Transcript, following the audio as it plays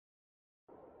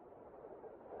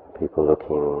People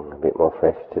looking a bit more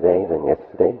fresh today than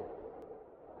yesterday,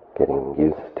 getting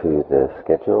used to the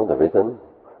schedule, the rhythm,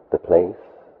 the place,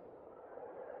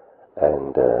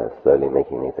 and slowly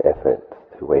making these efforts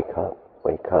to wake up.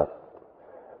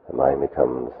 The mind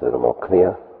becomes a little more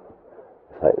clear.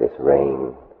 It's like this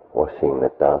rain washing the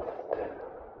dust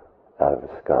out of the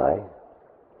sky.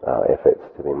 Our efforts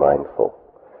to be mindful,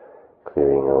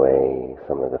 clearing away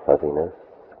some of the fuzziness,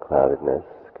 cloudedness,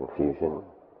 confusion.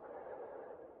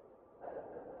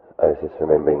 I was just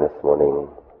remembering this morning,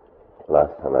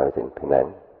 last time I was in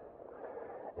Penang.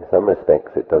 In some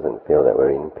respects it doesn't feel that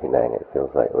we're in Penang, it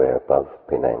feels like we're above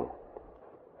Penang.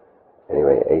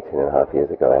 Anyway, 18.5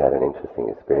 years ago I had an interesting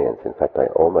experience. In fact, I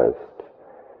almost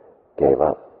gave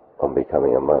up on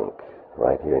becoming a monk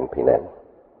right here in Penang.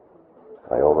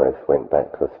 I almost went back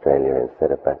to Australia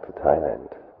instead of back to Thailand.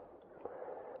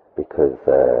 Because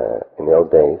in the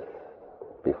old days,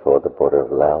 before the border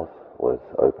of Laos was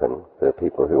open, the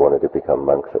people who wanted to become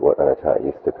monks at Wat Nanachat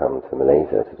used to come to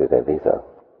Malaysia to do their visa.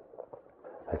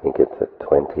 I think it's a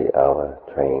 20-hour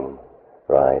train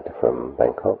ride from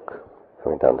Bangkok,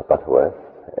 coming down to Butterworth,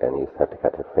 and you used to have to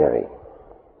catch a ferry.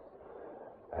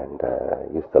 And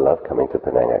I used to love coming to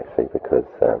Penang actually because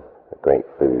great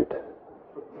food.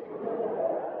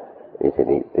 You could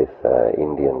eat this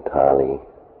Indian thali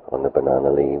on the banana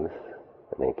leaves,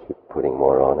 and they keep putting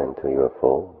more on until you were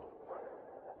full.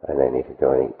 And then you could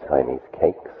go and eat Chinese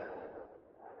cakes.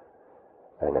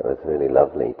 And it was really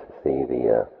lovely to see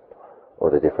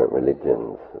all the different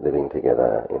religions living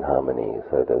together in harmony.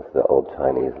 So there's the old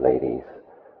Chinese ladies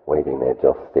waving their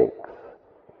joss sticks,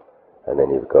 and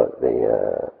then you've got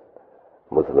the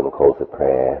Muslim calls to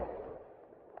prayer.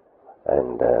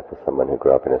 And for someone who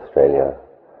grew up in Australia,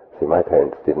 see, my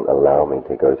parents didn't allow me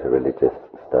to go to religious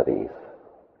studies.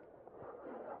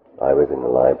 I was in the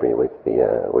library with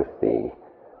the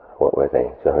what were they?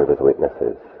 Jehovah's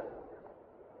Witnesses.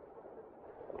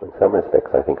 In some respects,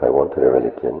 I think I wanted a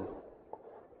religion,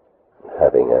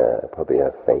 having probably a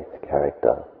faith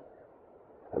character.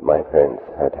 My parents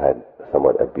had had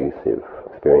somewhat abusive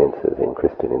experiences in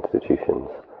Christian institutions,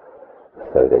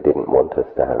 so they didn't want us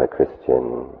to have a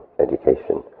Christian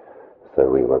education. So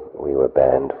we were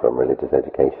banned from religious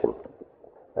education.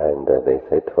 And they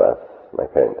said to us, my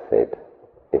parents said,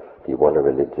 if you want a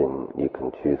religion, you can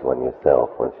choose one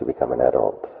yourself once you become an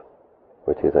adult.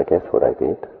 Which is, I guess, what I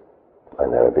did.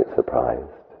 And they're a bit surprised.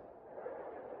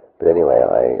 But anyway,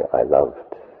 I loved,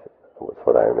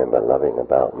 what I remember loving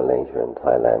about Malaysia and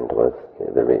Thailand was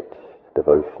the rich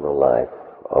devotional life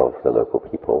of the local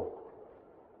people.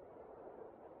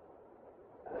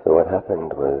 So what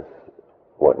happened was,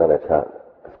 Wat Nanachat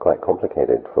is quite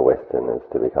complicated for Westerners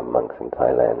to become monks in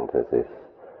Thailand. There's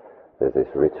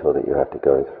this ritual that you have to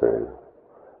go through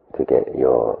to get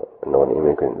your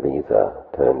non-immigrant visa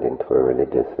turned into a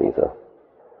religious visa.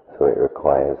 So it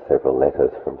requires several letters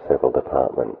from several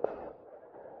departments.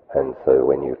 And so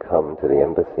when you come to the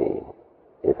embassy,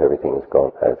 if everything's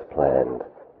gone as planned,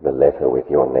 the letter with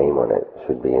your name on it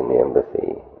should be in the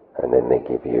embassy. And then they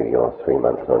give you your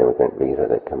 3-month non-immigrant visa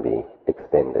that can be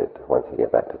extended once you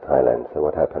get back to Thailand. So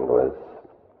what happened was,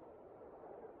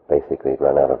 basically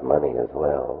run out of money as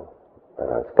well. And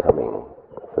I was coming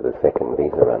for the second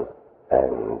visa run,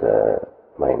 and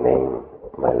my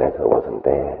letter wasn't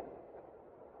there.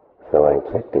 So I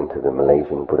checked into the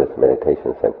Malaysian Buddhist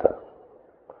Meditation Center.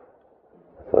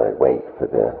 So I wait for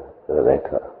the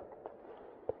letter.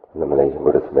 And the Malaysian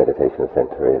Buddhist Meditation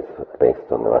Center is based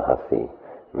on the Mahasi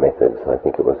method, so I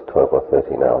think it was 12 or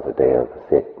 13 hours a day of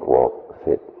sit, walk,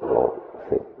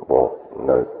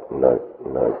 note, note,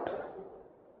 note.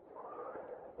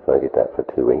 So I did that for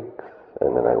 2 weeks,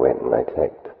 and then I went and I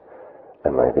checked,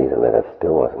 and my visa letter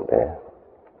still wasn't there.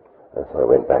 And so I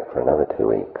went back for another 2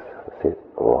 weeks. Sit,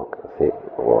 walk, sit,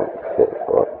 walk, sit,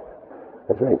 walk.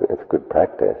 It's very good. It's good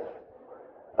practice.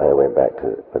 I went back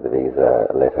for the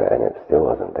visa letter, and it still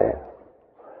wasn't there.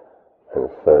 And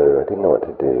so I didn't know what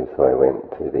to do, so I went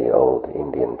to the old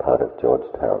Indian part of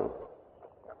Georgetown,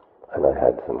 and I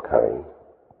had some curry.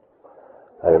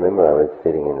 I remember I was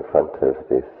sitting in front of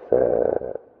this,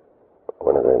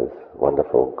 one of those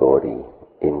wonderful gaudy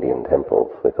Indian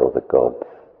temples with all the gods,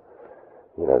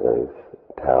 you know, those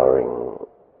towering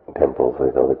temples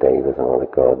with all the devas and all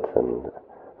the gods and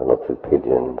lots of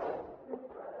pigeons.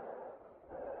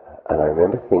 And I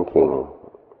remember thinking,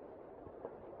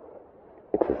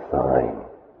 it's a sign.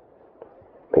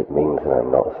 It means that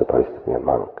I'm not supposed to be a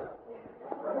monk.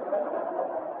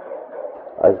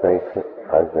 I was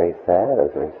very sad.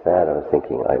 I was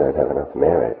thinking, I don't have enough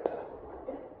merit.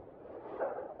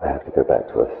 I have to go back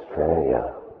to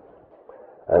Australia.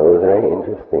 And it was very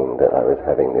interesting that I was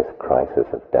having this crisis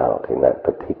of doubt in that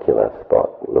particular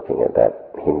spot, looking at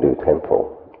that Hindu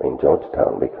temple in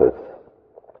Georgetown, because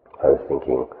I was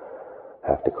thinking,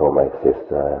 I have to call my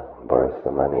sister, borrow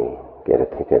some money, get a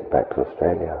ticket back to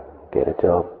Australia, get a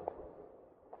job.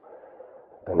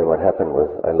 And then what happened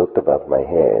was I looked above my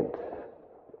head,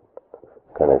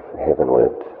 kind of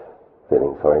heavenward,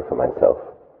 feeling sorry for myself.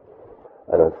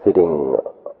 And I was sitting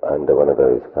under one of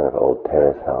those kind of old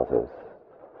terrace houses,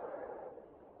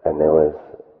 and there was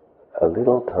a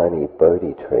little tiny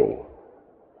Bodhi tree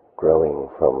growing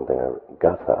from the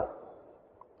gutter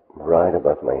right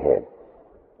above my head.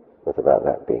 It was about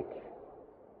that big.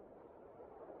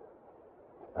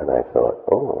 And I thought,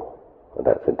 oh, well,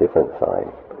 that's a different sign.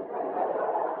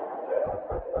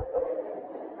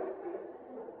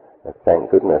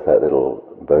 Thank goodness that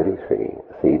little Bodhi tree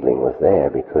seedling was there,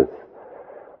 because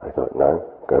I thought, no,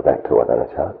 go back to Ajahn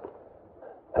Achalo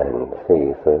and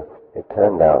see. So it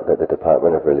turned out that the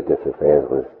Department of Religious Affairs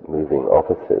was moving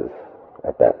offices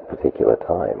at that particular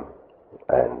time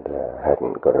and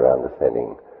hadn't got around to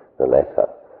sending the letter.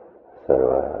 So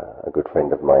a good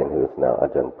friend of mine who is now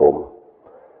Ajahn Bum,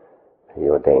 he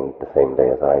ordained the same day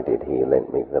as I did. He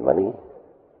lent me the money.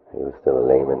 He was still a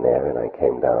layman there, and I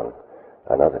came down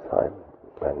another time,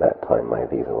 and that time my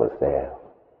visa was there.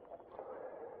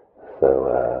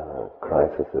 So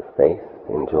crisis of faith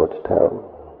in Georgetown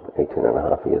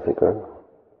 18.5 years ago,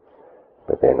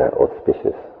 but then an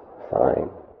auspicious sign.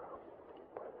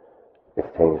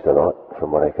 It's changed a lot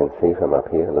from what I can see from up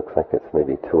here. It looks like it's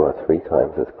maybe 2 or 3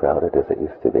 times as crowded as it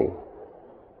used to be.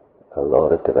 A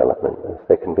lot of development. The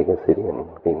second biggest city in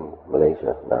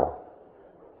Malaysia now.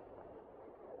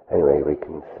 Anyway, we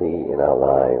can see in our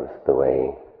lives the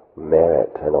way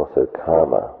merit and also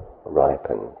karma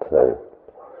ripen. So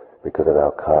because of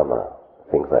our karma,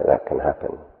 things like that can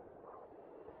happen.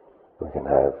 We can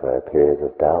have periods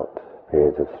of doubt,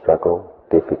 periods of struggle.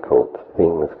 Difficult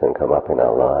things can come up in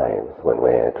our lives when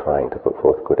we're trying to put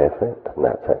forth good effort, and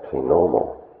that's actually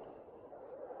normal.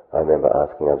 I remember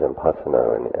asking Ajahn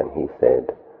Achalo, and he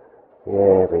said,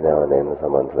 yeah, every now and then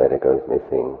someone's letter goes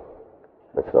missing.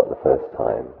 It's not the first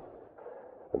time.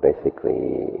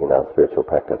 Basically, in our spiritual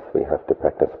practice, we have to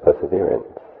practice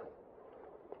perseverance.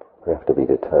 We have to be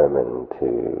determined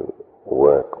to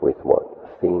work with what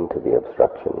seem to be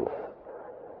obstructions,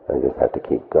 and you just have to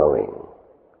keep going.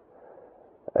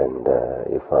 And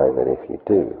you find that if you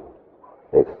do,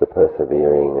 it's the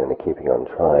persevering and the keeping on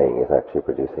trying is actually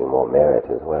producing more merit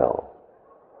as well.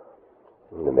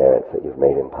 And the merits that you've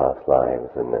made in past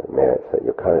lives and the merits that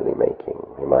you're currently making,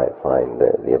 you might find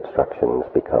that the obstructions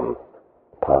become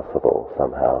passable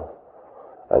somehow,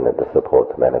 and that the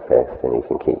supports manifest, and you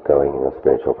can keep going in your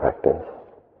spiritual practice.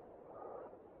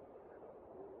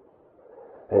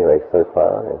 Anyway, so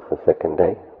far it's the second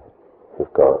day.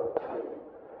 We've got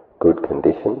good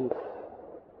conditions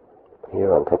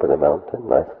here on top of the mountain.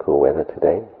 Nice cool weather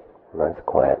today. Nice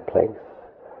quiet place.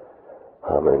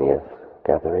 Harmonious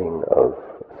gathering of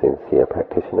sincere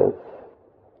practitioners.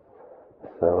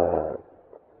 So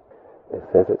it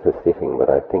says it's a sitting,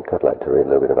 but I think I'd like to read a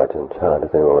little bit of Ajahn Chah.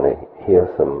 Does anyone want to hear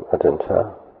some Ajahn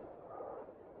Chah?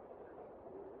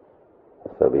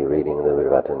 So I'll be reading a little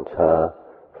bit of Ajahn Chah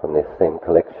from this same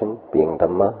collection, Being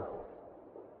Dhamma.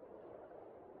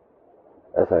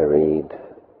 As I read,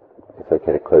 it's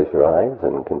okay to close your eyes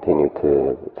and continue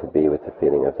to be with the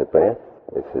feeling of the breath.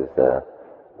 This is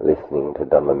listening to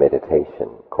Dhamma meditation,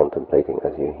 contemplating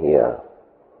as you hear.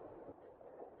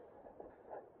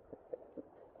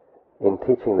 In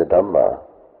teaching the Dhamma,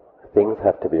 things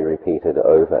have to be repeated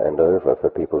over and over for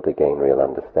people to gain real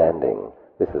understanding.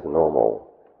 This is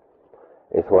normal.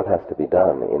 It's what has to be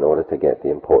done in order to get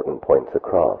the important points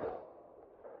across.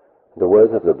 The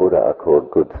words of the Buddha are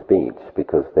called good speech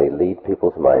because they lead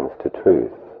people's minds to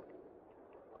truth.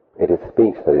 It is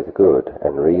speech that is good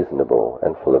and reasonable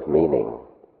and full of meaning.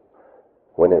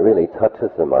 When it really touches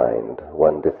the mind,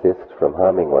 one desists from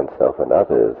harming oneself and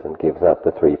others and gives up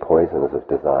the 3 poisons of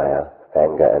desire,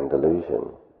 anger and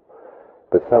delusion.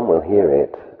 But some will hear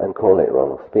it and call it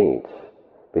wrong speech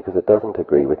because it doesn't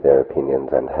agree with their opinions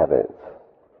and habits.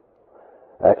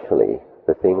 Actually,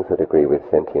 the things that agree with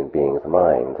sentient beings'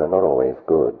 minds are not always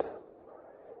good.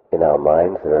 In our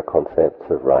minds there are concepts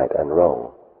of right and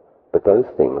wrong, but those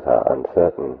things are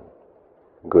uncertain.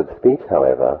 Good speech,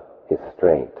 however, is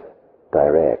straight,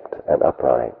 direct and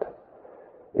upright.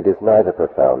 It is neither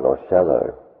profound nor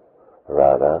shallow.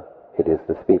 Rather, it is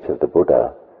the speech of the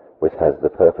Buddha, which has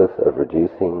the purpose of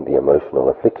reducing the emotional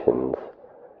afflictions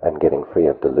and getting free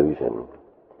of delusion.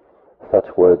 Such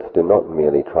words do not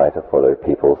merely try to follow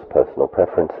people's personal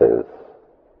preferences.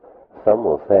 Some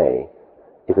will say,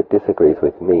 If it disagrees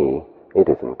with me, it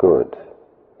isn't good.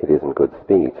 It isn't good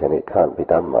speech, and it can't be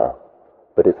Dhamma.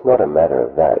 But it's not a matter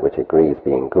of that which agrees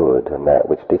being good and that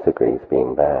which disagrees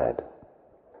being bad.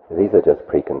 These are just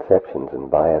preconceptions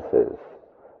and biases,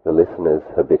 the listener's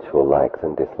habitual likes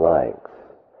and dislikes.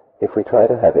 If we try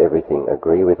to have everything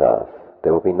agree with us,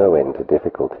 there will be no end to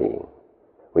difficulty.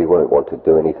 We won't want to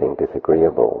do anything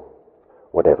disagreeable.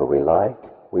 Whatever we like,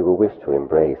 we will wish to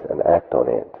embrace and act on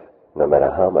it, no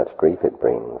matter how much grief it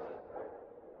brings.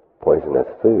 Poisonous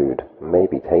food may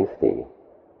be tasty,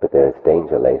 but there is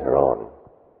danger later on.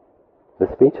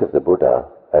 The speech of the Buddha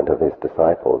and of his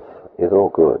disciples is all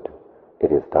good.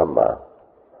 It is Dhamma.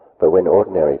 But when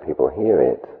ordinary people hear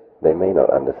it, they may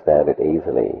not understand it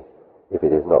easily if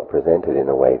it is not presented in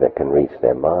a way that can reach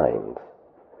their minds.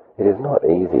 It is not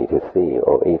easy to see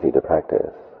or easy to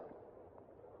practice.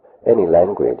 Any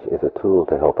language is a tool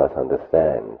to help us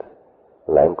understand.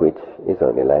 Language is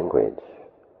only language.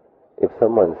 If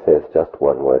someone says just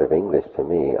one word of English to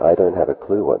me, I don't have a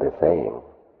clue what they're saying,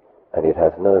 and it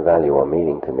has no value or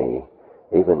meaning to me,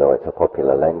 even though it's a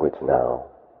popular language now.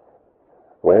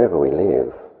 Wherever we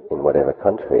live, in whatever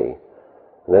country,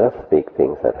 let us speak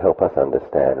things that help us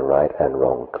understand right and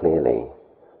wrong clearly.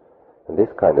 This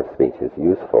kind of speech is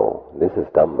useful. This is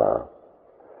Dhamma.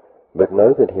 But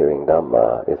know that hearing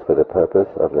Dhamma is for the purpose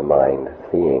of the mind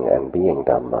seeing and being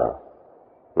Dhamma,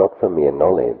 not for mere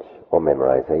knowledge or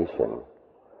memorization.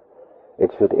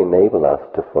 It should enable us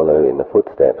to follow in the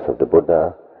footsteps of the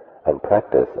Buddha and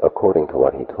practice according to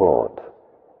what he taught.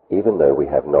 Even though we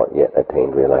have not yet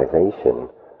attained realization,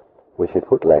 we should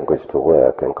put language to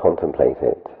work and contemplate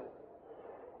it.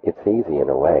 It's easy in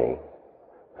a way.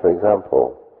 For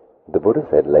example, the Buddha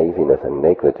said laziness and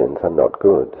negligence are not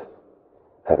good.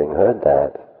 Having heard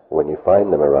that, when you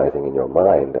find them arising in your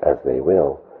mind, as they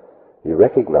will, you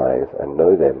recognize and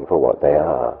know them for what they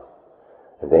are.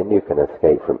 Then you can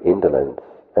escape from indolence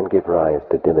and give rise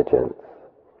to diligence.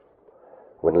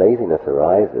 When laziness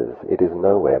arises, it is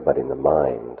nowhere but in the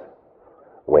mind.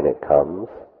 When it comes,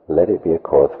 let it be a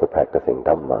cause for practicing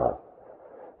Dhamma,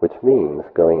 which means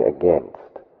going against,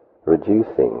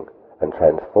 reducing, and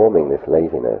transforming this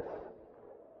laziness.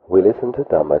 We listen to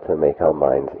Dhamma to make our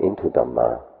minds into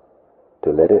Dhamma,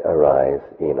 to let it arise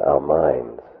in our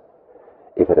minds.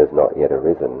 If it has not yet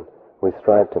arisen, we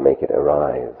strive to make it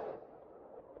arise.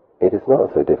 It is not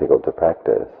so difficult to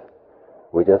practice.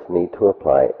 We just need to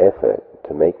apply effort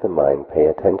to make the mind pay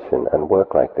attention and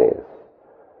work like this.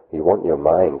 You want your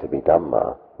mind to be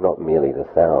Dhamma, not merely the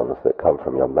sounds that come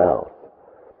from your mouth.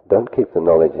 Don't keep the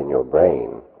knowledge in your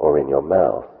brain or in your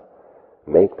mouth.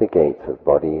 Make the gates of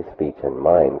body, speech, and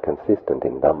mind consistent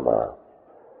in Dhamma.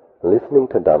 Listening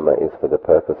to Dhamma is for the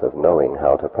purpose of knowing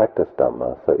how to practice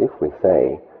Dhamma, so if we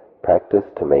say, practice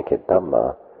to make it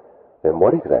Dhamma, then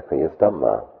what exactly is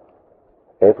Dhamma?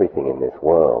 Everything in this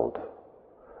world.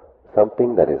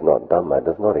 Something that is not Dhamma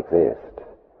does not exist.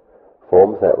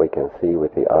 Forms that we can see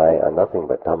with the eye are nothing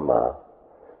but Dhamma.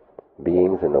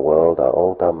 Beings in the world are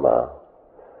all Dhamma.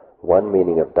 One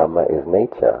meaning of Dhamma is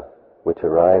nature, which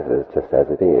arises just as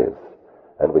it is,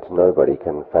 and which nobody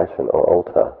can fashion or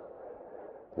alter.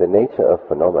 The nature of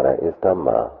phenomena is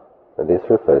Dhamma, and this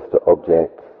refers to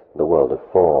objects, the world of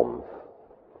forms.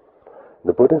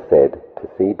 The Buddha said to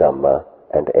see Dhamma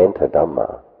and enter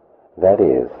Dhamma, that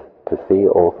is, to see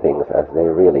all things as they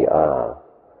really are.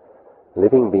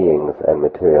 Living beings and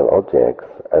material objects,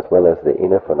 as well as the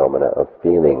inner phenomena of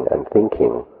feeling and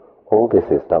thinking, all this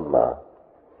is Dhamma.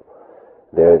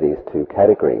 There are these two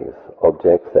categories,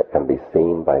 objects that can be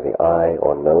seen by the eye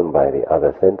or known by the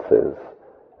other senses,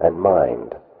 and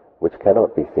mind, which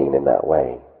cannot be seen in that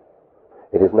way.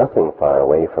 It is nothing far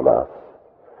away from us,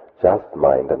 just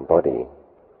mind and body.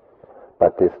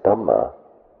 But this Dhamma,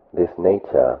 this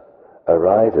nature,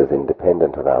 arises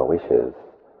independent of our wishes,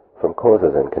 from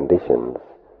causes and conditions.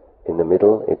 In the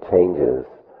middle it changes,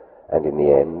 and in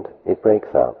the end it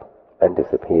breaks up and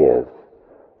disappears.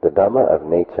 The Dhamma of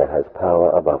nature has power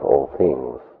above all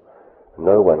things.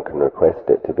 No one can request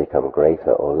it to become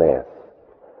greater or less.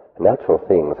 Natural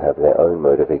things have their own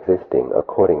mode of existing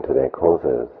according to their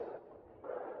causes.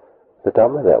 The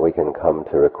Dhamma that we can come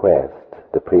to request,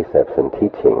 the precepts and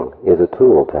teaching, is a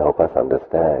tool to help us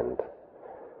understand.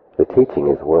 The teaching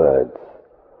is words.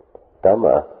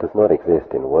 Dhamma does not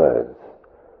exist in words.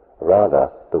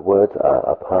 Rather, the words are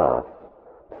a path,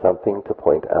 something to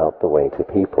point out the way to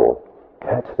people,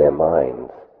 catch their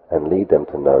minds, and lead them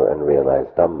to know and realize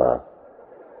Dhamma.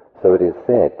 So it is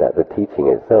said that the teaching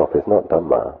itself is not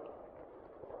Dhamma.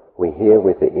 We hear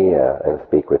with the ear and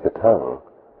speak with the tongue,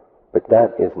 but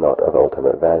that is not of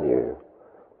ultimate value.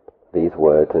 These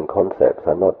words and concepts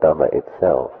are not Dhamma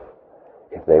itself.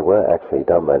 If they were actually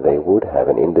Dhamma, they would have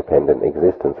an independent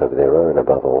existence of their own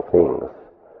above all things.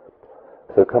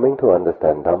 So coming to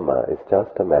understand Dhamma is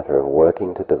just a matter of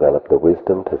working to develop the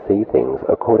wisdom to see things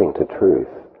according to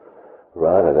truth,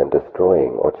 rather than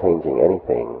destroying or changing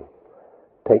anything.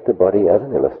 Take the body as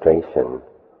an illustration.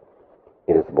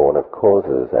 It is born of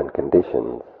causes and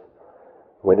conditions.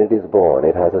 When it is born,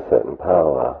 it has a certain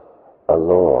power, a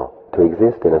law, to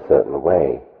exist in a certain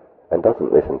way, and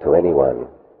doesn't listen to anyone.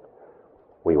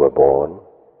 We were born,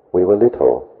 we were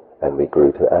little, and we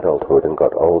grew to adulthood and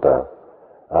got older.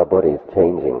 Our bodies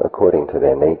changing according to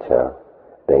their nature.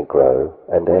 They grow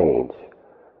and age,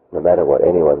 no matter what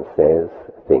anyone says,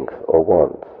 thinks, or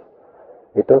wants.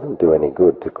 It doesn't do any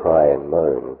good to cry and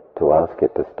moan, to ask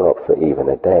it to stop for even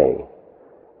a day.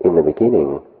 In the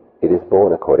beginning, it is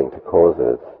born according to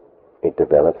causes. It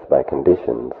develops by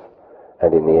conditions,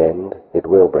 and in the end, it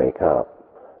will break up,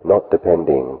 not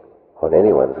depending on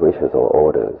anyone's wishes or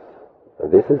orders.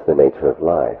 This is the nature of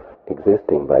life,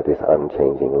 existing by this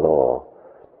unchanging law.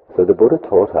 So the Buddha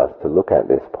taught us to look at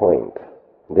this point.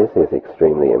 This is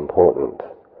extremely important.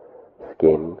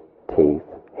 Skin, teeth,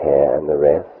 hair, and the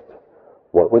rest.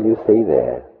 What will you see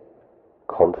there?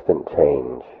 Constant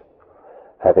change.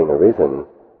 Having arisen,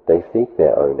 they seek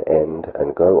their own end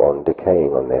and go on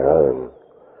decaying on their own.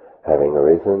 Having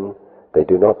arisen, they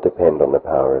do not depend on the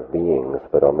power of beings,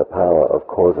 but on the power of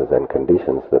causes and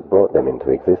conditions that brought them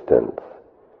into existence.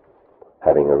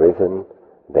 Having arisen,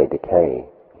 they decay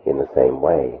in the same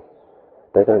way.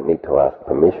 They don't need to ask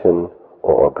permission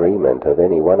or agreement of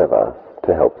any one of us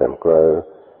to help them grow,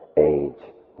 age,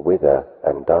 wither,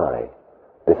 and die.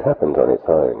 This happens on its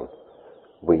own.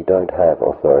 We don't have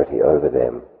authority over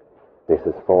them. This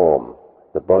is form,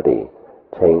 the body,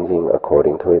 changing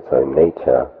according to its own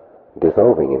nature,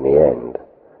 dissolving in the end.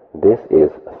 This is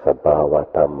sabhava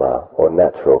dhamma, or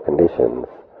natural conditions.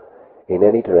 In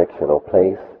any direction or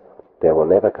place, there will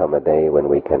never come a day when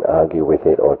we can argue with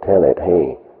it or tell it,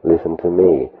 hey, listen to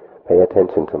me, pay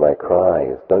attention to my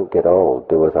cries, don't get old,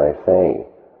 do as I say.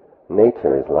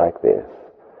 Nature is like this.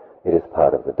 It is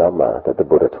part of the Dhamma that the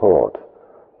Buddha taught.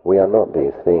 We are not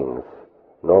these things,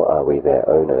 nor are we their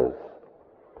owners.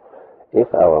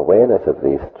 If our awareness of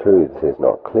these truths is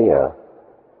not clear,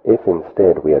 if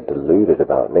instead we are deluded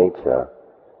about nature,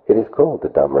 it is called the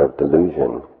Dhamma of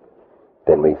delusion.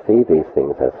 Then we see these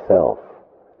things as self,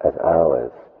 as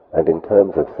ours, and in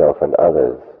terms of self and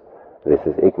others. This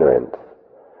is ignorance.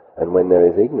 And when there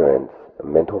is ignorance,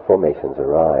 mental formations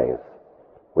arise.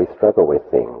 We struggle with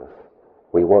things.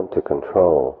 We want to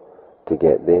control, to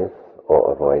get this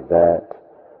or avoid that,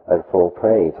 and fall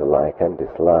prey to like and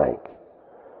dislike.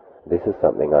 This is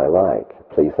something I like.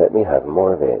 Please let me have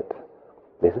more of it.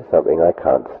 This is something I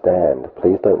can't stand.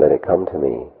 Please don't let it come to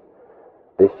me.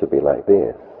 This should be like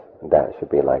this. That should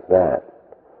be like that.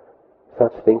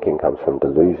 Such thinking comes from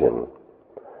delusion.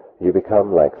 You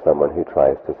become like someone who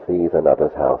tries to seize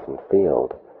another's house and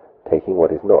field, taking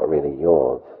what is not really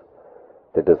yours.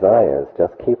 The desires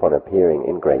just keep on appearing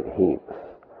in great heaps,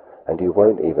 and you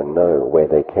won't even know where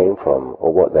they came from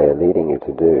or what they are leading you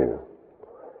to do.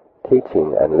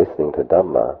 Teaching and listening to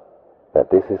Dhamma, that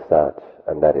this is such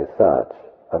and that is such,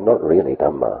 are not really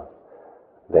Dhamma.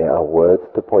 They are words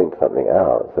to point something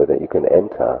out so that you can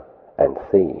enter and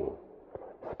see.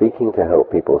 Speaking to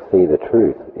help people see the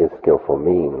truth is skillful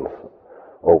means,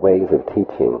 or ways of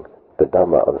teaching, the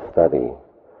Dhamma of study.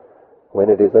 When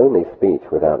it is only speech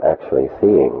without actually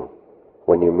seeing,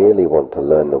 when you merely want to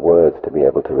learn the words to be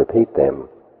able to repeat them,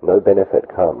 no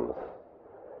benefit comes.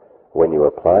 When you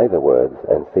apply the words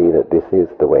and see that this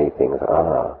is the way things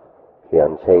are, the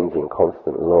unchanging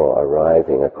constant law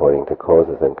arising according to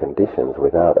causes and conditions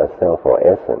without a self or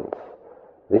essence,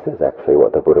 this is actually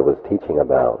what the Buddha was teaching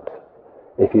about.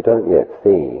 If you don't yet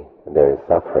see, there is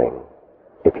suffering.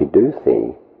 If you do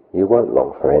see, you won't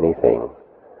long for anything.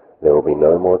 There will be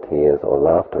no more tears or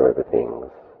laughter over things.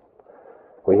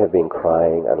 We have been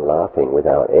crying and laughing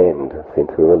without end since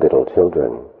we were little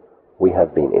children. We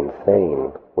have been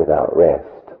insane without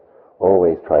rest,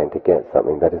 always trying to get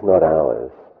something that is not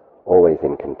ours, always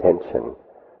in contention,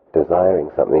 desiring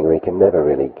something we can never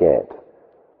really get.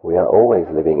 We are always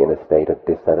living in a state of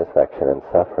dissatisfaction and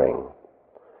suffering.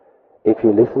 If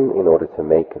you listen in order to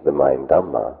make the mind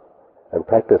Dhamma, and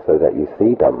practice so that you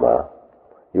see Dhamma,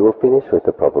 you will finish with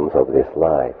the problems of this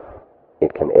life.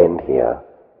 It can end here.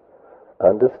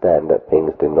 Understand that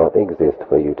things do not exist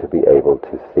for you to be able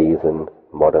to season,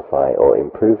 modify, or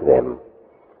improve them.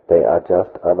 They are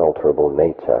just unalterable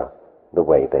nature, the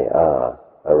way they are,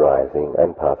 arising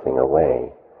and passing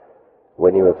away.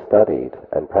 When you have studied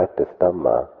and practiced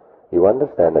Dhamma, You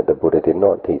understand that the Buddha did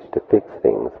not teach to fix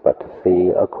things, but to see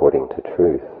according to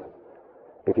truth.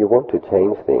 If you want to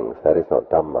change things, that is not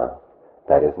Dhamma.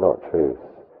 That is not truth.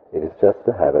 It is just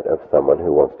the habit of someone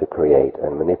who wants to create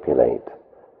and manipulate.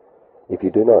 If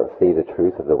you do not see the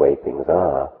truth of the way things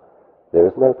are, there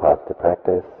is no path to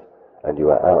practice, and you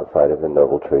are outside of the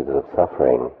noble truths of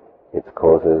suffering, its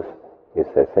causes, its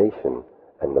cessation,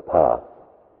 and the path.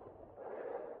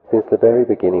 Since the very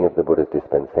beginning of the Buddha's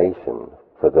dispensation,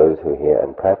 for those who hear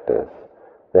and practice,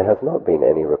 there has not been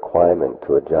any requirement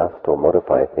to adjust or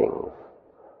modify things,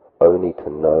 only to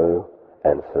know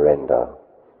and surrender.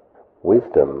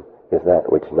 Wisdom is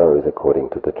that which knows according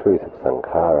to the truth of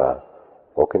sankhara,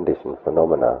 or conditioned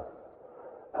phenomena.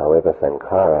 However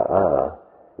sankhara are,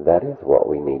 that is what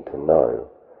we need to know.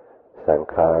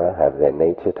 Sankhara have their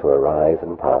nature to arise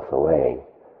and pass away.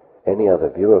 Any other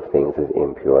view of things is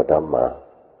impure Dhamma.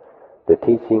 The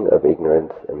teaching of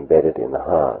ignorance embedded in the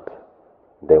heart.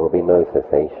 There will be no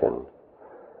cessation.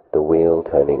 The wheel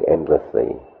turning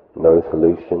endlessly. No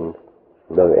solution,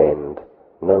 no end,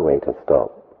 no way to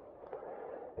stop.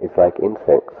 It's like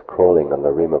insects crawling on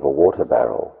the rim of a water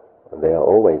barrel. They are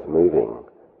always moving,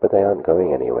 but they aren't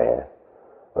going anywhere,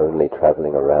 only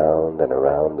traveling around and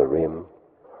around the rim.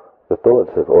 The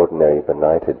thoughts of ordinary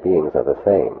benighted beings are the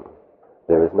same.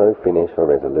 There is no finish or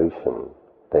resolution.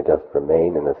 They just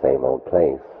remain in the same old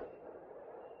place.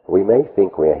 We may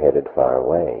think we are headed far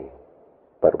away,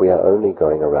 but we are only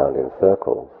going around in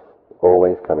circles,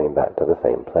 always coming back to the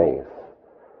same place.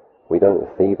 We don't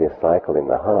see this cycle in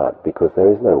the heart because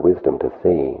there is no wisdom to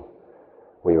see.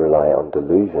 We rely on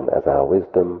delusion as our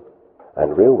wisdom,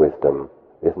 and real wisdom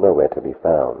is nowhere to be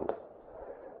found.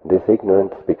 This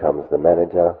ignorance becomes the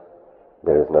manager,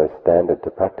 there is no standard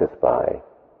to practice by,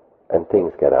 and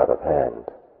things get out of hand.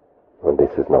 And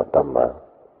this is not Dhamma.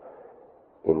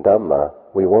 In Dhamma,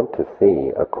 we want to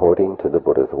see according to the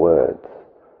Buddha's words.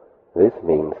 This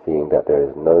means seeing that there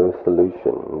is no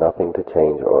solution, nothing to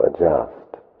change or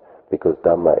adjust, because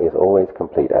Dhamma is always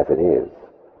complete as it is.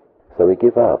 So we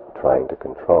give up trying to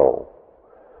control.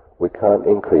 We can't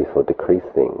increase or decrease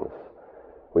things.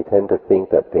 We tend to think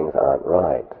that things aren't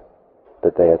right,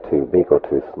 that they are too big or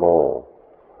too small.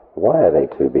 Why are they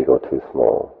too big or too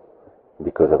small?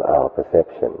 Because of our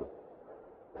perception.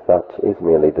 Such is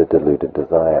merely the deluded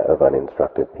desire of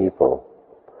uninstructed people,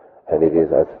 and it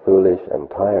is as foolish and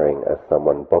tiring as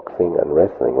someone boxing and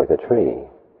wrestling with a tree.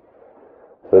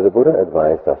 So the Buddha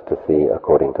advised us to see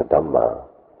according to Dhamma.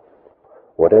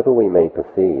 Whatever we may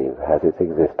perceive has its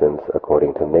existence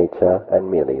according to nature and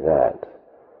merely that.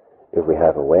 If we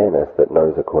have awareness that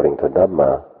knows according to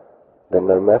Dhamma, then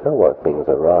no matter what things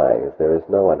arise, there is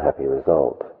no unhappy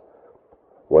result.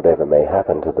 Whatever may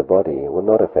happen to the body will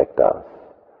not affect us.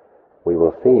 We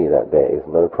will see that there is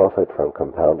no profit from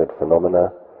compounded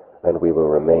phenomena, and we will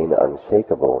remain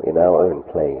unshakable in our own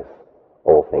place,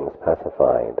 all things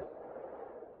pacified.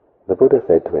 The Buddha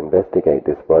said to investigate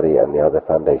this body and the other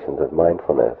foundations of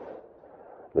mindfulness.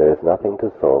 There is nothing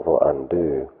to solve or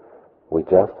undo. We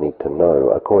just need to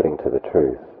know according to the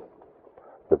truth.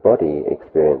 The body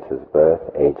experiences birth,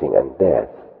 aging, and death.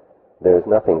 There is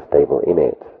nothing stable in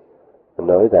it.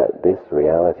 Know that this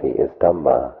reality is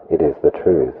Dhamma, it is the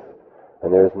truth,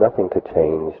 and there is nothing to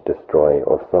change, destroy,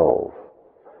 or solve.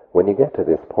 When you get to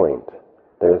this point,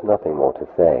 there is nothing more to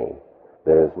say.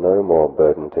 There is no more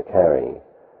burden to carry.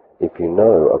 If you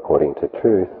know according to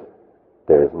truth,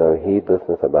 there is no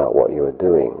heedlessness about what you are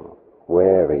doing,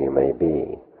 wherever you may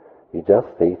be. You just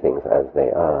see things as they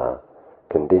are,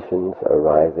 conditions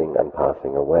arising and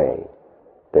passing away.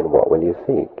 Then what will you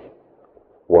seek?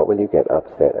 What will you get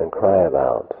upset and cry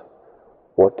about?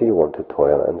 What do you want to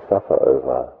toil and suffer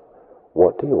over?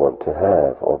 What do you want to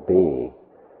have or be?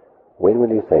 When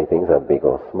will you say things are big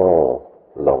or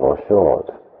small, long or short?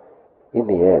 In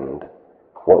the end,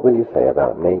 what will you say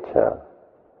about nature?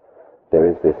 There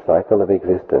is this cycle of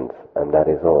existence, and that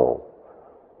is all.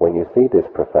 When you see this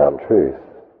profound truth,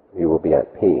 you will be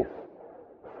at peace,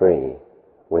 free,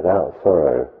 without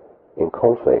sorrow, in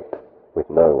conflict with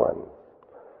no one.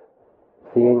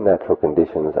 Seeing natural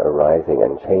conditions arising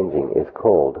and changing is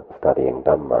called studying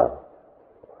Dhamma.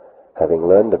 Having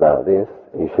learned about this,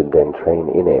 you should then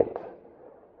train in it.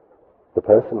 The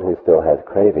person who still has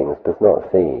cravings does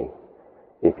not see.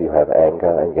 If you have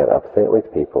anger and get upset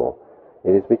with people,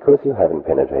 it is because you haven't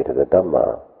penetrated the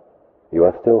Dhamma. You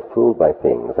are still fooled by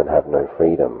things and have no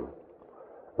freedom.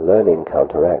 Learning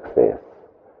counteracts this.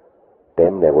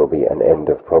 Then there will be an end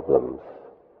of problems.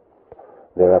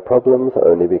 There are problems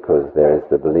only because there is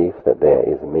the belief that there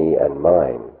is me and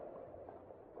mine.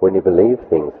 When you believe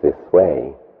things this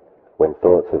way, when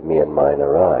thoughts of me and mine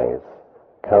arise,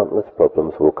 countless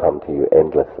problems will come to you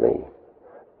endlessly.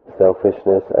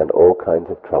 Selfishness and all kinds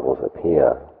of troubles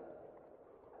appear.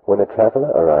 When a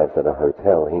traveller arrives at a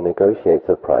hotel, he negotiates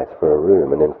a price for a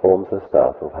room and informs the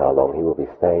staff of how long he will be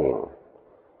staying.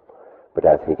 But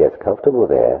as he gets comfortable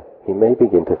there, he may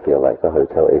begin to feel like the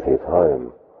hotel is his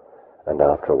home, and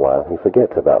after a while he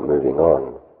forgets about moving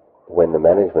on. When the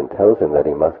management tells him that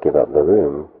he must give up the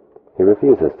room, he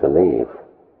refuses to leave.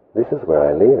 This is where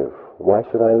I live. Why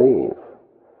should I leave?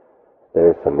 There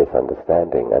is some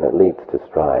misunderstanding, and it leads to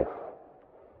strife.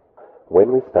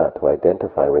 When we start to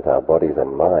identify with our bodies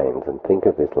and minds and think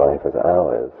of this life as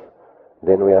ours,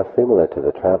 then we are similar to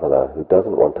the traveller who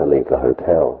doesn't want to leave the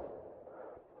hotel.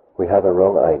 We have a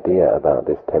wrong idea about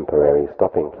this temporary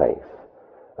stopping place,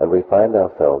 and we find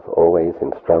ourselves always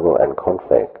in struggle and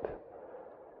conflict.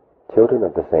 Children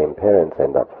of the same parents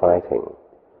end up fighting.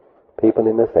 People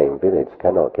in the same village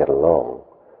cannot get along.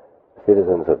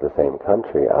 Citizens of the same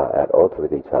country are at odds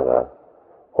with each other,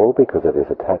 all because of this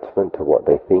attachment to what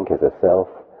they think is a self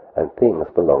and things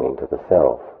belonging to the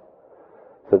self.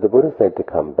 So the Buddha said to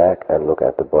come back and look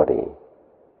at the body.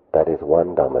 That is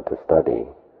one Dhamma to study.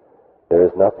 There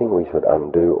is nothing we should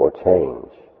undo or change.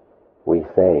 We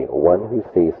say one who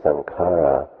sees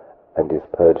sankhara and is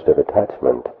purged of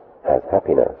attachment has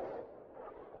happiness.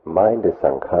 Mind is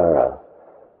sankhara.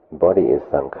 Body is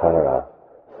sankhara.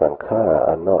 Sankhara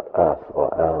are not us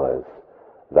or ours.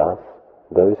 Thus,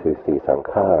 those who see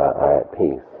sankhara are at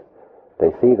peace.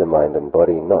 They see the mind and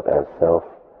body not as self,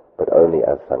 but only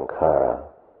as sankhara.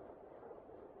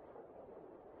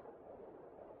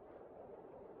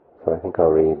 So I think I'll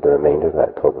read the remainder of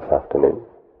that talk this afternoon.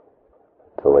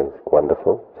 It's always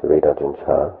wonderful to read Ajahn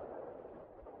Chah,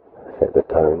 set the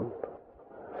tone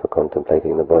for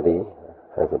contemplating the body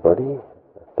as a body,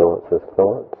 thoughts as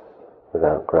thoughts,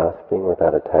 without grasping,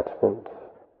 without attachment,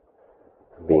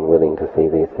 being willing to see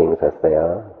these things as they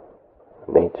are,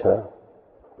 nature,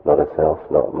 not a self,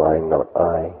 not mine, not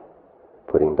I,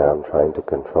 putting down trying to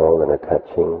control and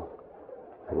attaching,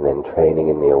 and then training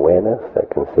in the awareness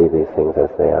that can see these things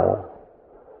as they are.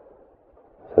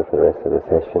 So for the rest of the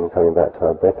session, coming back to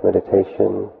our breath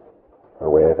meditation,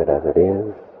 aware of it as it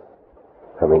is,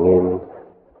 coming in,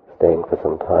 staying for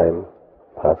some time,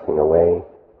 passing away,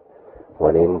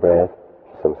 one in-breath,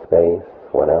 some space,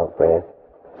 one out-breath,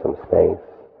 some space,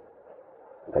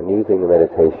 and using the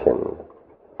meditation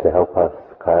to help us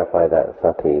clarify that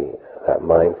sati, that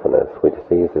mindfulness which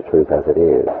sees the truth as it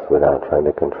is without trying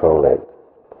to control it,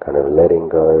 kind of letting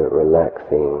go,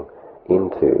 relaxing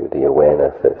into the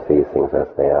awareness that sees things as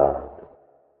they are.